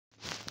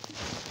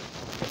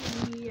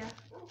ya.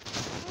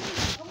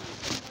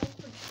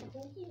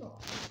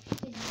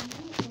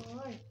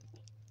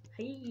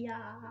 Hey-ya.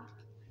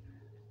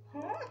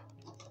 Huh?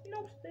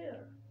 No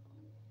there.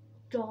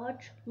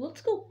 Dodge,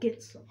 let's go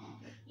get some.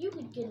 You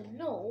could get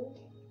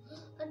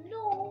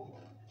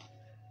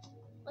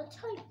a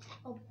type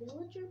of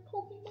villager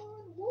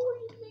Pokemon? What were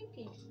you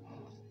thinking?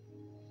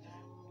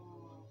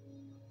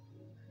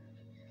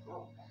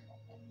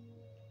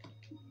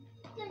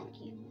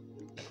 Thank you.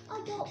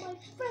 I got my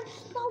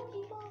first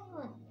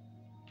Pokemon!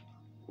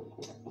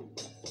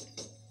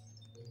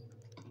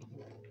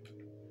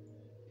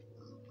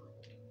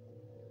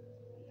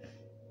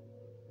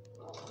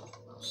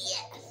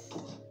 Yes!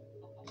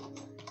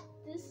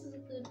 This is a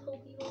good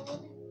Pokemon.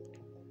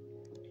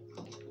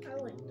 I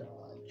like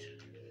Dodge.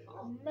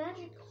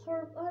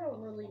 Magikarp, I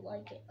don't really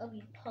like it. I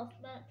mean,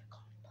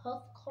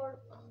 Puffcarp.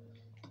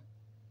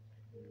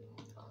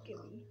 Give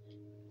me.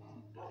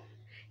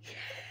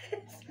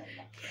 Yes!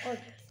 Or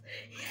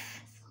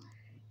Yes!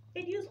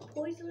 It used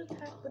poison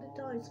attack, but it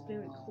dies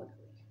very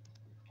quickly.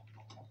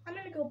 I'm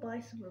gonna go buy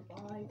some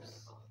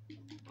revives.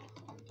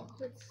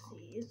 Let's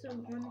see, is there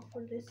one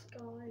for this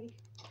guy?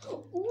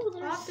 ooh,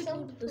 there's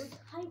some for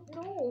type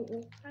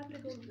no. I have to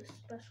go to the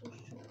special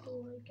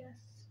store, I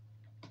guess.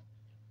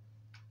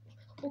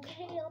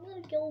 Okay, I'm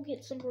gonna go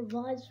get some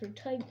revives for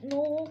type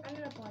no. I'm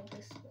gonna buy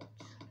this much.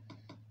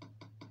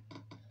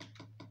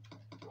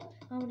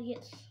 I'm gonna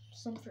get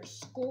some for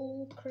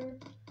Skulker.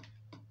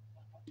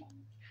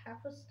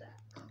 Half a stack.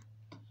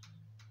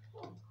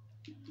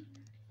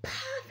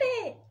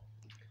 Perfect!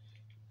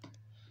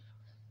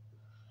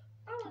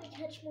 I'm gonna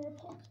catch more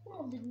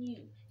Pokemon than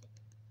you.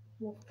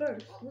 Well,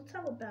 first, let's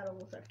have a battle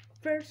with our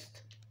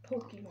first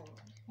Pokemon.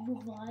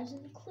 Revives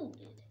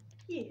included.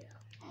 Yeah.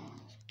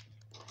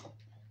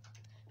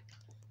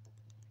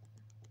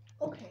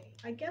 Okay,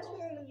 I guess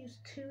we'll only use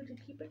 2 to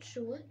keep it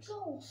short.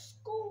 Go,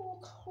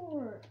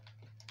 Skulker!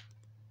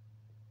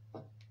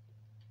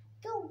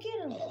 Go get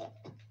him!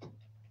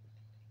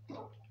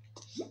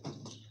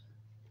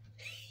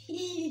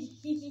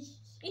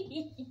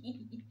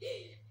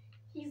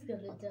 He's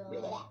gonna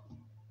die.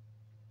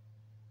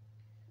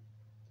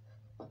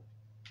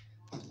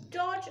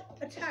 Dodge,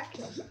 attack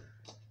him.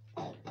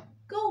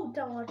 Go,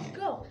 Dodge,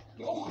 go.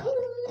 Oh,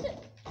 good!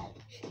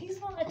 He's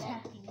not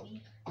attacking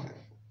me.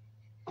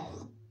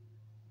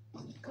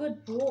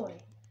 Good boy.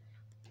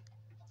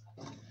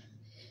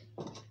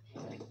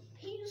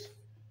 He's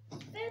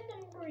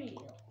Venom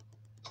Real.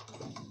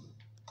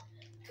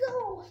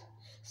 Go,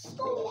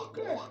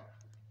 Skulker!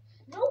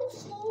 No,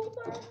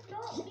 Skulker,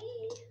 not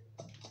me.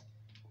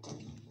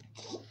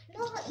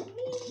 Not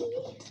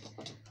me.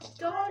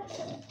 Dodge,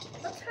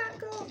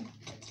 attack him.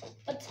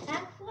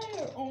 Attack by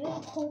your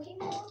own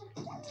Pokemon?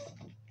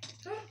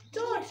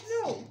 Dodge,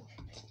 no.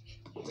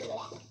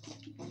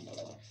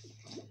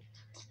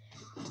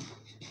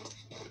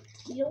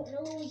 You don't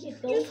know we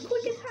can go. Use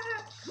quick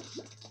attack.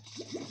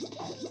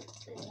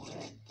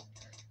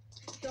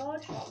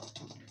 Dodge.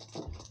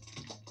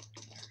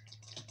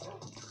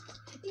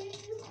 You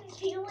use the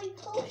healing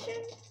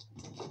potion?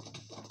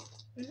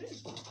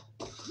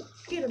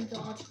 Get him,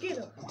 Dodge, get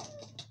him.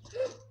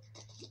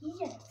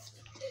 Yes.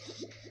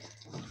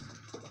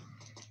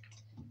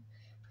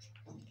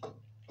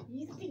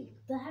 You think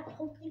that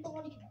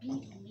Pokemon can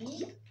beat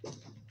me?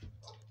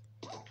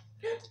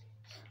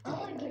 I'm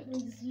gonna get my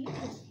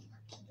Zeus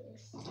to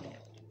this.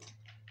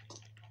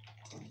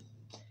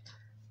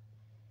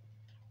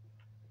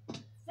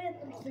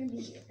 Venom through the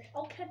ear.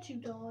 I'll catch you,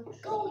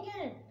 Dodge. Go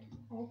again.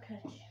 I'll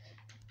catch you.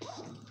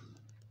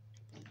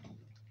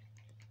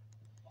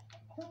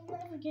 He'll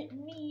never get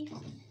me.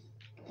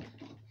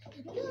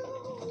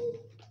 No!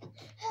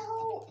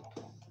 Help!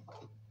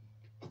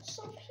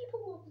 Some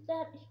people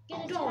that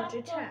get Dodge,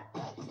 attacked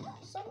attack.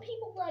 some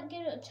people that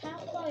get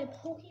attacked by a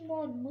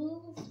Pokemon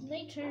move,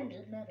 they turn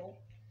to metal.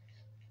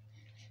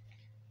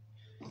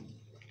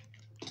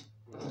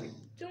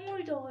 Don't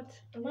worry, Dodge.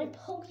 My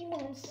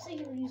Pokemon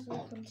series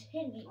will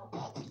continue.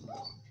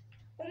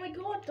 Oh my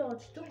god,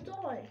 Dodge, don't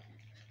die.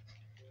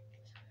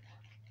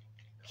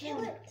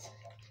 Kill it!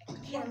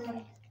 Kill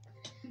it!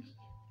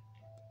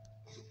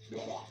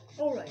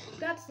 Alright,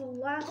 that's the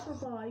last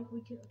revive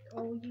we can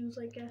all use,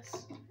 I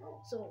guess.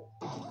 So,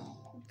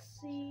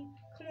 let's see.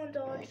 Come on,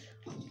 Dodge.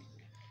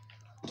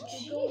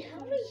 Gee,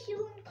 how many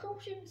healing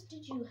potions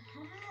did you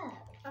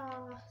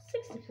have?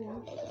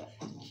 64.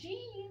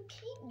 Gee, you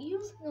keep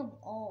using them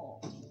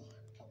all.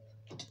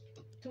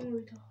 Don't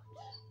worry,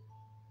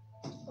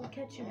 Dodge. I'll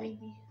catch you,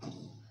 baby.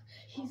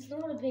 He's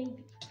not a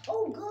baby.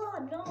 Oh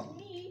god, not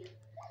me.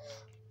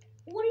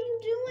 What are you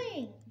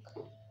doing?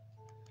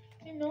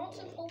 You're not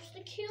supposed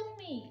to kill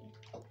me.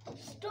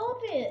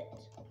 Stop it.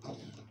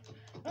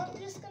 I'm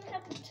just gonna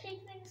have to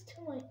take things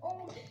to my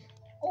own.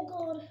 Oh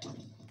god.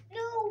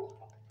 No.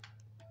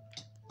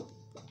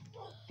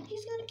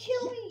 He's gonna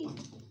kill me.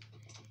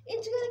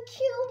 It's gonna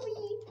kill me.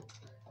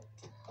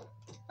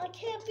 I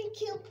can't be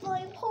killed by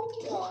a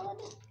Pokemon.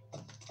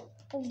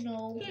 Oh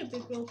no. Here,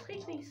 big girl,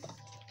 take these.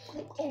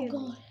 Oh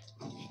god.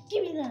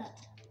 Give me that.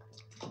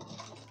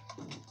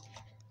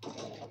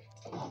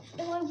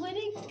 Am I I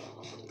winning?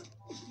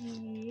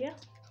 Yeah.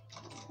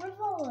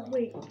 Revive.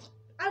 Wait.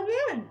 I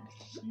won.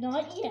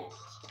 Not yet.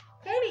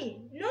 Honey,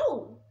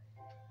 no.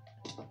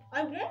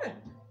 I won.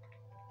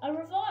 I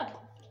revived.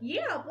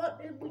 Yeah,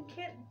 but we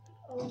can't.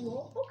 Oh,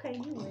 well, okay,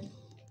 you win.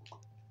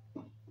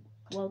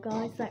 Well,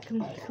 guys, that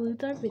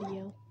concludes our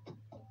video.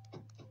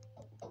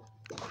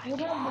 What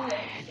about more?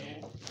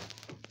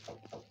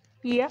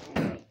 Yep.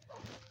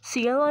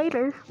 See you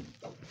later.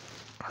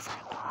 Cause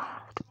I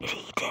won.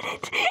 He did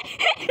it.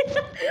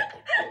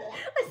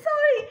 I'm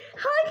sorry.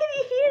 How can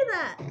you hear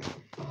that?